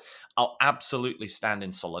 "Oh, I'll absolutely stand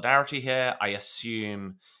in solidarity here. I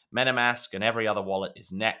assume MetaMask and every other wallet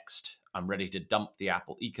is next. I'm ready to dump the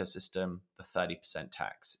Apple ecosystem. The 30%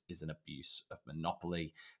 tax is an abuse of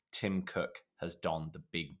monopoly. Tim Cook has donned the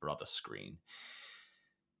Big Brother screen."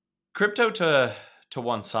 Crypto to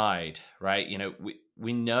one side, right?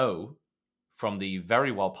 We know from the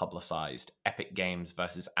very well publicized Epic Games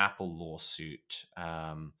versus Apple lawsuit.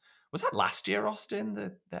 Was that last year, Austin?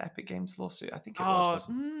 The Epic Games lawsuit? I think it was,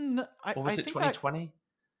 wasn't it? Or I was it think that 2020?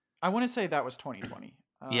 I want to say that was 2020.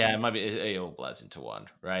 Yeah, Um, it might be it all blurs into one,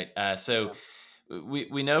 right? So yeah.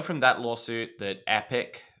 we know from that lawsuit that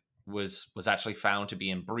Epic was actually found to be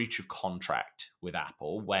in breach of contract with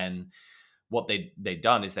Apple when what they'd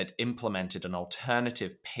done is they'd implemented an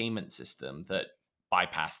alternative payment system that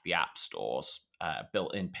bypassed the App Store's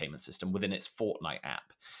built-in payment system within its Fortnite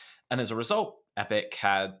app. And as a result, Epic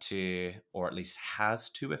had to, or at least has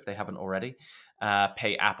to, if they haven't already,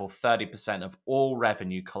 pay Apple 30% of all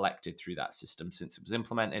revenue collected through that system since it was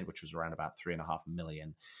implemented, which was around about 3.5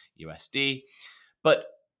 million USD. But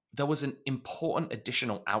there was an important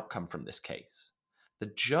additional outcome from this case.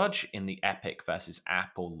 The judge in the Epic versus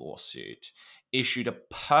Apple lawsuit issued a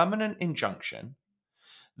permanent injunction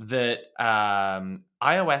that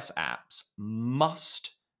iOS apps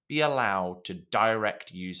must be allowed to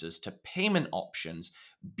direct users to payment options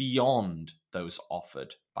beyond those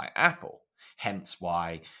offered by Apple. Hence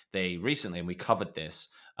why they recently, and we covered this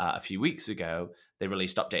a few weeks ago, they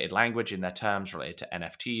released updated language in their terms related to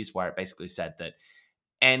NFTs, where it basically said that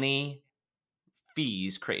any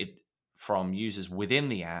fees created from users within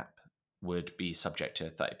the app would be subject to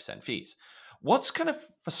 30% fees. What's kind of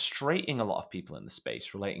frustrating a lot of people in the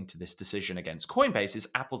space relating to this decision against Coinbase is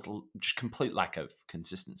Apple's just complete lack of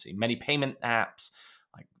consistency. Many payment apps,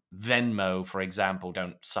 like Venmo, for example,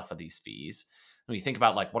 don't suffer these fees. When you think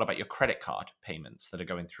about, like, what about your credit card payments that are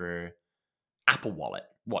going through Apple Wallet?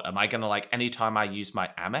 What am I going to, like, anytime I use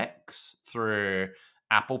my Amex through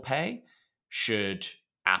Apple Pay, should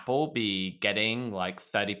Apple be getting like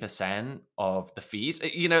 30% of the fees?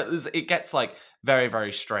 It gets like very,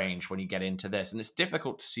 very strange when you get into this, and it's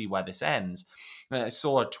difficult to see where this ends. I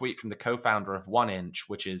saw a tweet from the co founder of 1inch,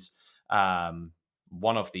 which is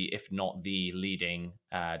one of the, if not the leading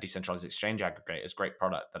decentralized exchange aggregators. Great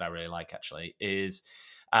product that I really like, actually. He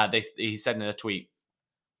said in a tweet,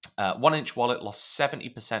 1inch Wallet lost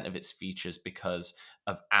 70% of its features because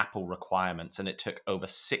of Apple requirements, and it took over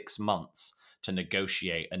 6 months to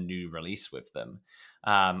negotiate a new release with them.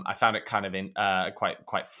 I found it kind of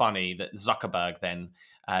quite funny that Zuckerberg then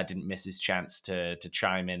didn't miss his chance to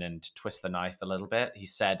chime in and twist the knife a little bit. He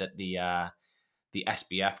said at the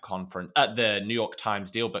SBF conference, at the New York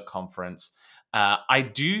Times Dealbook conference, I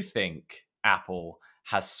do think Apple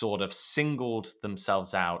has sort of singled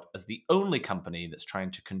themselves out as the only company that's trying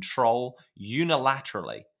to control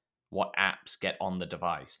unilaterally what apps get on the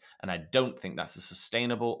device. And I don't think that's a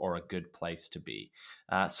sustainable or a good place to be.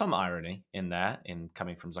 Some irony in there, in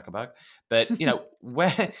coming from Zuckerberg. But,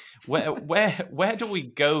 where do we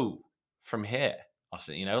go from here,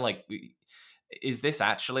 Austin? Is this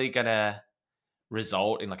actually going to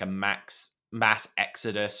result in like a mass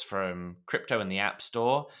exodus from crypto in the app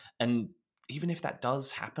store? And even if that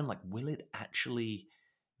does happen, like, will it actually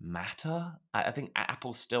matter? I think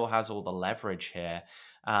Apple still has all the leverage here.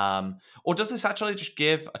 Or does this actually just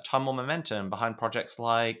give a ton more momentum behind projects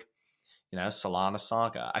like, Solana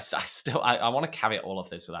Saga? I want to caveat all of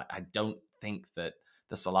this with I don't think that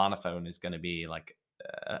the Solana phone is going to be like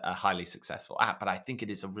a highly successful app, but I think it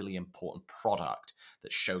is a really important product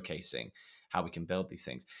that's showcasing how we can build these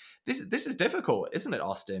things. This is difficult, isn't it,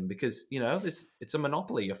 Austin? Because it's a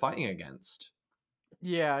monopoly you're fighting against.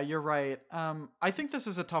 Yeah, you're right. I think this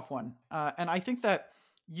is a tough one, and I think that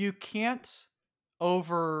you can't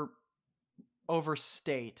over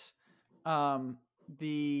overstate um,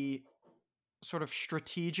 the sort of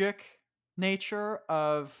strategic nature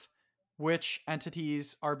of which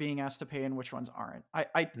entities are being asked to pay and which ones aren't. I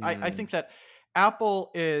Mm, think that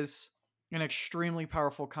Apple is an extremely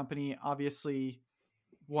powerful company. Obviously,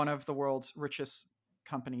 one of the world's richest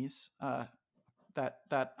companies. That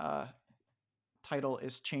title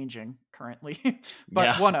is changing currently, but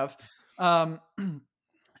yeah. one of, um,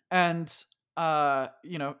 and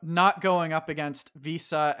not going up against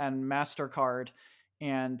Visa and Mastercard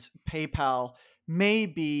and PayPal may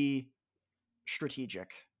be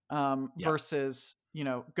strategic, Yeah. versus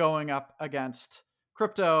going up against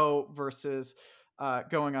crypto versus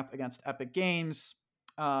going up against Epic Games,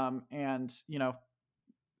 and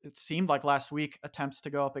it seemed like last week attempts to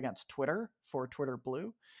go up against Twitter for Twitter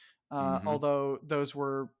Blue, Hmm. although those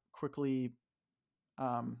were quickly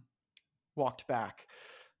um, walked back.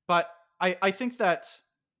 But I think that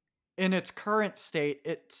in its current state,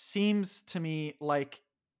 it seems to me like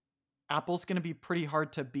Apple's going to be pretty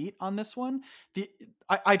hard to beat on this one.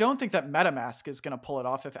 I don't think that MetaMask is going to pull it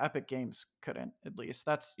off if Epic Games couldn't. At least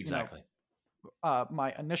that's Exactly.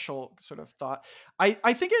 my initial sort of thought.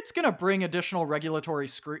 I think it's going to bring additional regulatory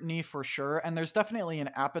scrutiny for sure, and there's definitely an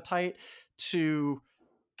appetite to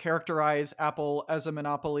characterize Apple as a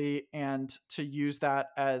monopoly and to use that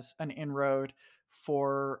as an inroad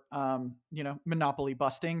for monopoly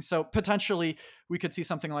busting. So potentially we could see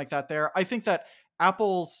something like that there. I think that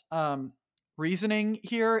Apple's reasoning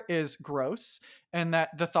here is gross, and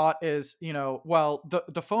that the thought is, well,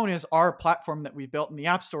 the phone is our platform that we've built, and the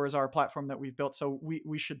App Store is our platform that we've built, so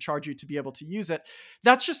we should charge you to be able to use it.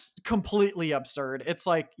 That's just completely absurd. It's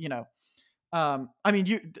like, I mean,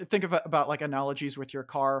 you think of it about like analogies with your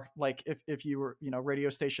car. Like if you were, radio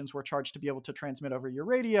stations were charged to be able to transmit over your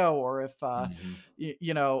radio, or if,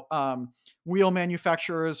 Hmm. wheel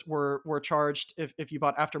manufacturers were charged if you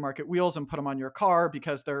bought aftermarket wheels and put them on your car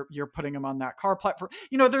because you're putting them on that car platform.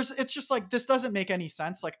 It's just like, this doesn't make any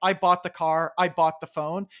sense. Like, I bought the car, I bought the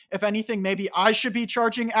phone. If anything, maybe I should be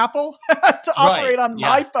charging Apple to Right. operate on Yeah.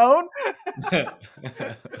 my phone.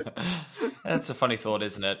 That's a funny thought,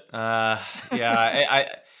 isn't it? Yeah,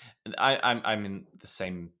 I'm in the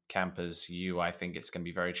same camp as you. I think it's going to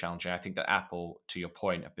be very challenging. I think that Apple, to your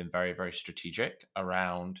point, have been very, very strategic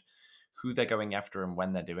around who they're going after and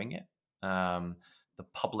when they're doing it. The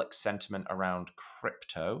public sentiment around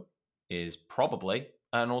crypto is probably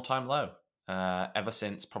at an all-time low. Ever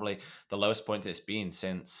since probably the lowest point it's been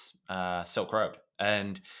since Silk Road,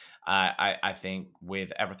 and I think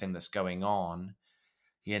with everything that's going on,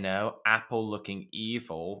 Apple looking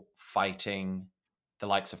evil fighting the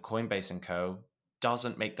likes of Coinbase and Co.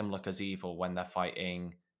 doesn't make them look as evil when they're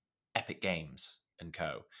fighting Epic Games and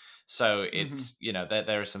Co. So Hmm. it's,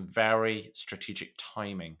 there is some very strategic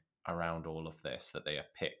timing around all of this that they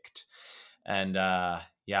have picked. And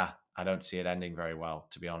yeah, I don't see it ending very well,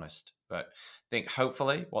 to be honest. But I think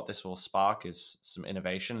hopefully what this will spark is some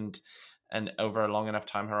innovation and over a long enough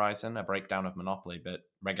time horizon, a breakdown of monopoly, but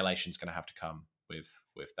regulation is going to have to come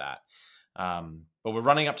with that. But we're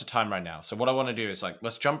running up to time right now. So what I want to do is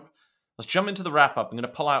let's jump into the wrap up. I'm going to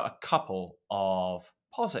pull out a couple of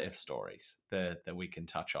positive stories that we can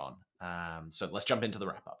touch on. So let's jump into the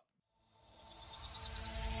wrap up.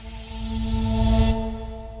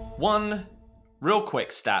 One real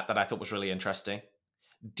quick stat that I thought was really interesting.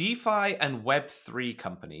 DeFi and Web3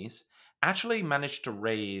 companies actually managed to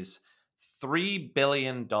raise $3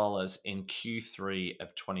 billion in Q3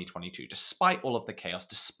 of 2022, despite all of the chaos,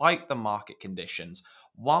 despite the market conditions.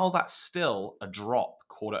 While that's still a drop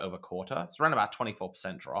quarter over quarter, it's around about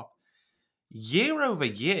 24% drop. Year over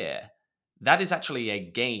year, that is actually a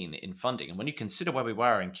gain in funding. And when you consider where we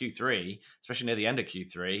were in Q3, especially near the end of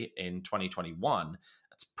Q3 in 2021,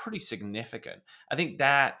 that's pretty significant. I think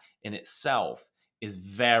that in itself is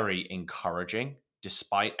very encouraging.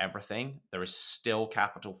 Despite everything, there is still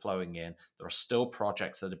capital flowing in. There are still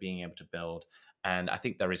projects that are being able to build. And I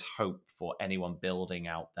think there is hope for anyone building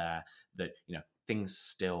out there that, things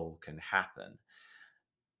still can happen.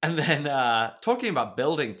 And then talking about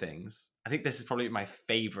building things, I think this is probably my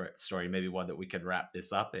favorite story, maybe one that we could wrap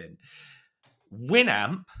this up in.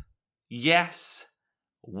 Winamp, yes,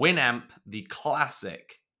 Winamp, the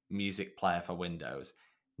classic music player for Windows,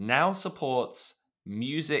 now supports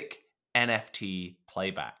music NFT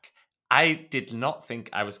playback. I did not think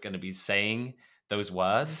I was going to be saying those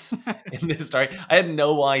words in this story. I had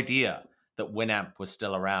no idea that Winamp was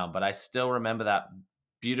still around, but I still remember that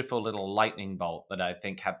beautiful little lightning bolt that I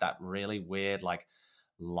think had that really weird, like,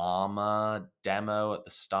 llama demo at the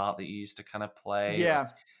start that you used to kind of play. Like, Yeah.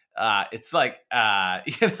 it's like I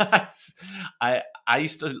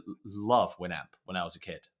used to love Winamp when I was a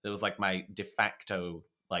kid. It was like my de facto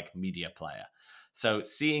like media player. So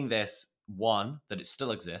seeing this, one, that it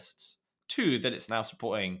still exists, two, that it's now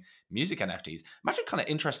supporting music NFTs, I'm actually kind of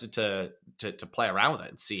interested to play around with it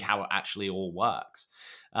and see how it actually all works.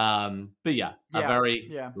 But yeah, a Yeah. very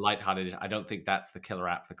Yeah. lighthearted. I don't think that's the killer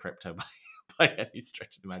app for crypto by any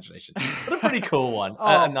stretch of the imagination, but a pretty cool one,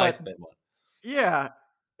 a Oh, nice but bit one. yeah,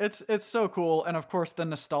 it's so cool, and of course the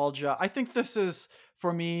nostalgia. I think this is,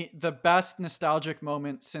 for me, the best nostalgic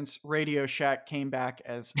moment since Radio Shack came back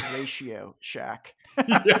as Ratio Shack.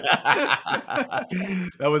 Yeah.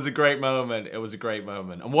 That was a great moment. It was a great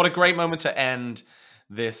moment. And what a great moment to end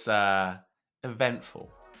this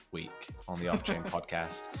eventful week on the Off Chain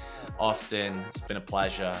podcast. Austin, it's been a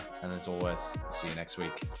pleasure. And as always, I'll see you next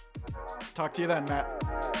week. Talk to you then, Matt.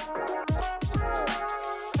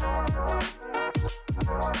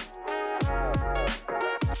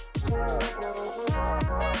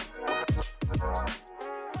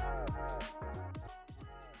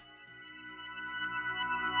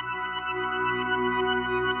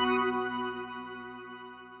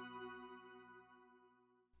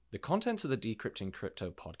 The contents of the Decrypting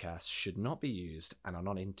Crypto podcast should not be used and are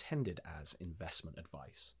not intended as investment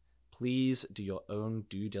advice. Please do your own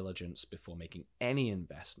due diligence before making any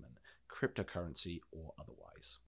investment, cryptocurrency or otherwise.